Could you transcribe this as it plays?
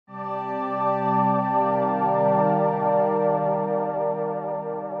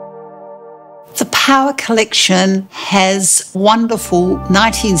Our collection has wonderful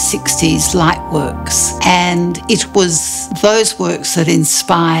 1960s light works, and it was those works that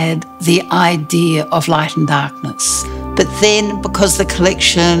inspired the idea of light and darkness. But then, because the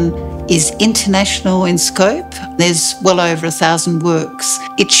collection is international in scope, there's well over 1,000 works,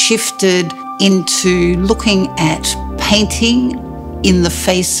 it shifted into looking at painting in the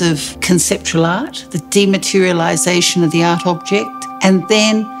face of conceptual art, the dematerialisation of the art object, and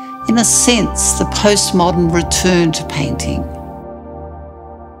then, in a sense, the postmodern return to painting.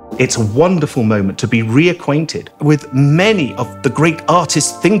 It's a wonderful moment to be reacquainted with many of the great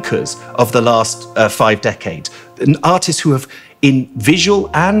artist thinkers of the last 5 decades, and artists who have, in visual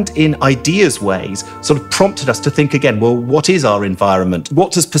and in ideas ways, sort of prompted us to think again, well, what is our environment?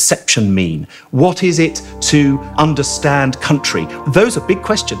 What does perception mean? What is it to understand country? Those are big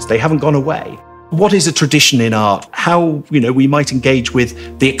questions. They haven't gone away. What is a tradition in art? How, we might engage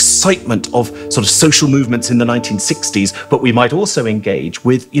with the excitement of sort of social movements in the 1960s, but we might also engage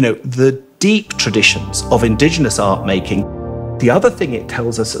with, the deep traditions of Indigenous art making. The other thing it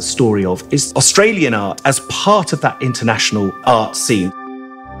tells us a story of is Australian art as part of that international art scene.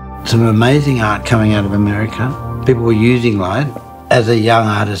 Some amazing art coming out of America. People were using light. As a young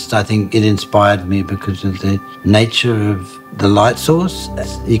artist, I think it inspired me because of the nature of the light source.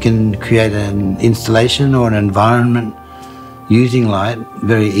 You can create an installation or an environment using light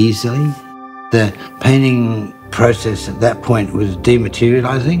very easily. The painting process at that point was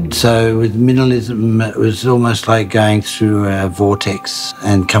dematerializing. So with minimalism, it was almost like going through a vortex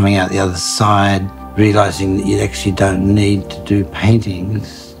and coming out the other side, realizing that you actually don't need to do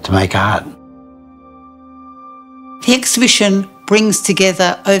paintings to make art. The exhibition brings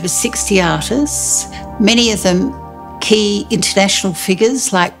together over 60 artists, many of them key international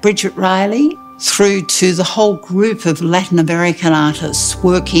figures like Bridget Riley, through to the whole group of Latin American artists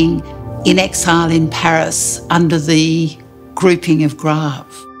working in exile in Paris under the grouping of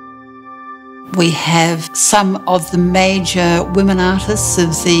Grave. We have some of the major women artists of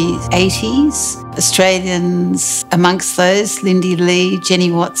the 80s, Australians amongst those, Lindy Lee, Jenny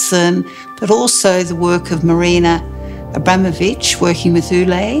Watson, but also the work of Marina Abramovich working with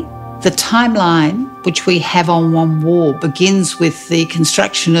Ulay. The timeline, which we have on one wall, begins with the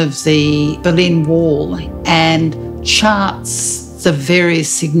construction of the Berlin Wall and charts the various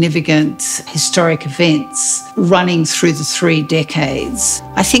significant historic events running through the 3 decades.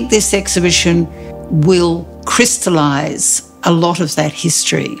 I think this exhibition will crystallise a lot of that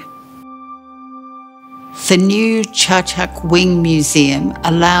history. The new Chachak Wing Museum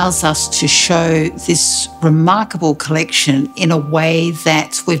allows us to show this remarkable collection in a way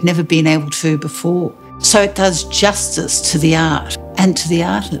that we've never been able to before. So it does justice to the art and to the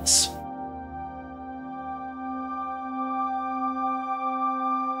artists.